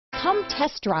Come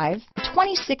test drive the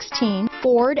 2016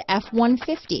 Ford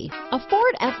F-150. A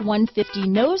Ford F-150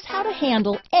 knows how to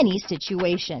handle any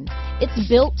situation. It's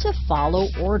built to follow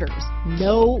orders,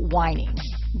 no whining.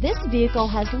 This vehicle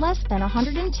has less than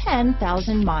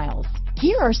 110,000 miles.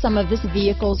 Here are some of this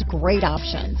vehicle's great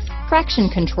options: traction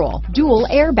control, dual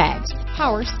airbags,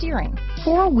 power steering,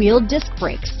 four-wheel disc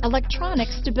brakes, electronic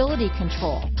stability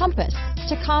control, compass,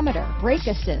 tachometer, brake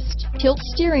assist, tilt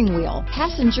steering wheel,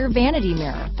 passenger vanity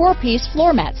mirror, four-piece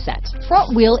floor mat set,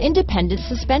 front wheel independent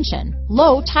suspension,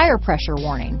 low tire pressure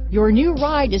warning. Your new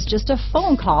ride is just a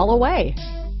phone call away.